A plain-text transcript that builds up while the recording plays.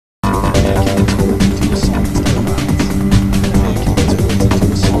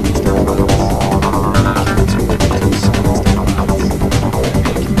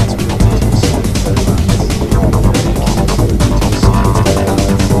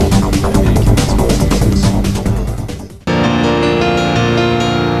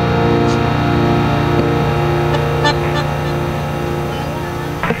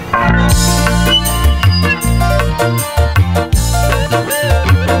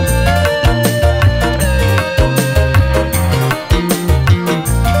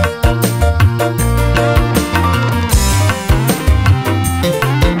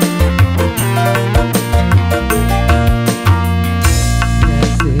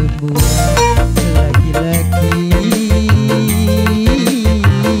semua laki-laki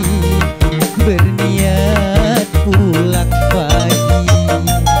berniat pulang pagi.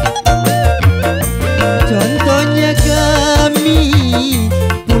 Contohnya kami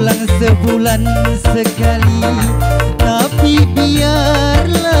pulang sebulan sekali, tapi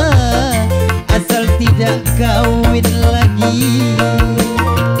biarlah asal tidak kawin lagi.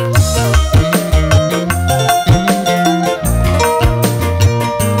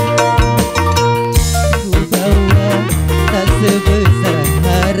 Ku bawa tak sebesar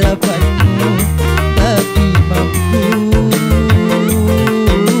harapanmu, tapi mampu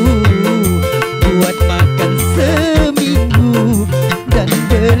buat makan seminggu dan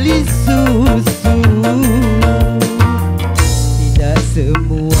beli susu. Tidak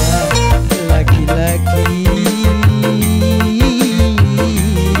semua laki-laki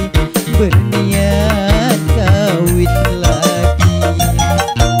berniat kawin lagi.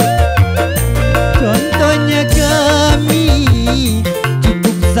 Contohnya kami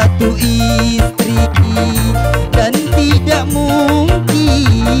cukup satu istri dan tidak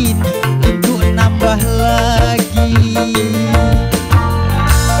mungkin untuk nambah lagi.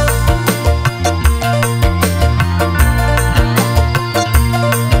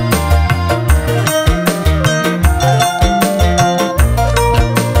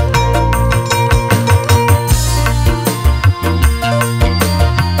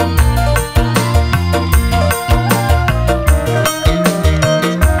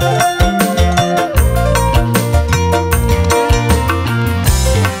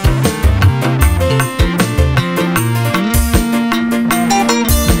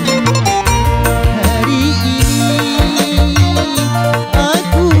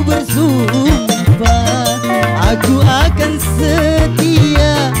 Aku akan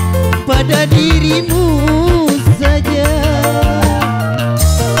setia pada dirimu saja.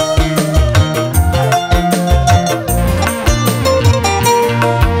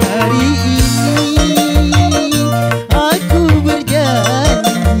 Hari ini aku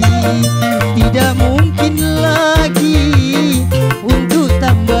berjanji tidak mungkin lagi untuk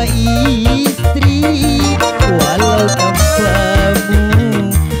tambah istri. Walau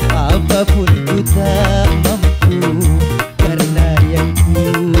tanpamu apapun ku tak mampu, karena yang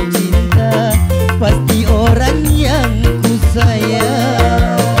ku cinta pasti orang yang ku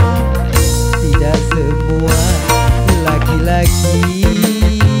sayang. Tidak semua laki-laki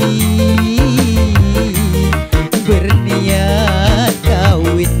berniat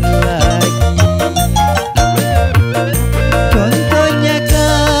kawin lagi. Contohnya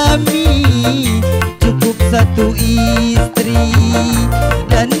kami cukup satu istri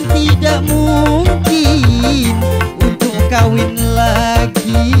dan tidak mungkin untuk kawin lagi.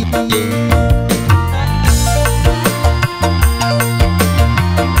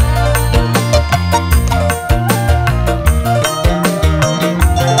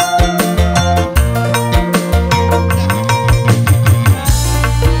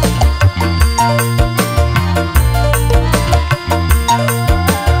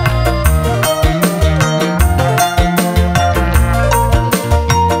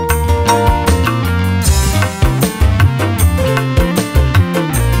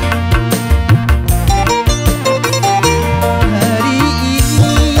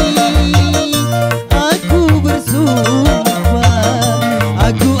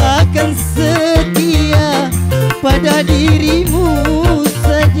 Setia pada dirimu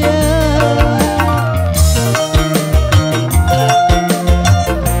saja.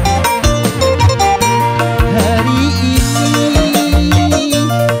 Hari ini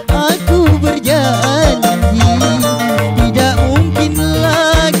aku berjanji tidak mungkin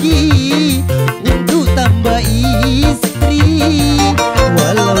lagi untuk tambah istri.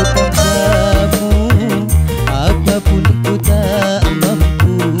 Walau tanpamu apapun ku tak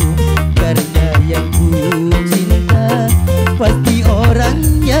mampu, karena yang ku cinta pasti orang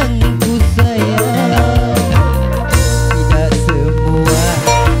yang ku sayang. Tidak semua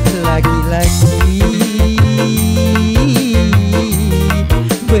laki-laki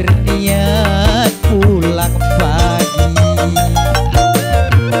berniat pulang pagi.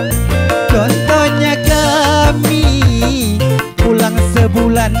 Contohnya kami pulang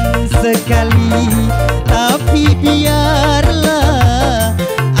sebulan sekali, tapi biarlah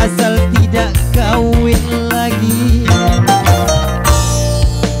asal tidak kawin lagi.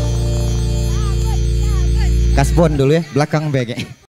 Kasbon dulu ya, belakang bege.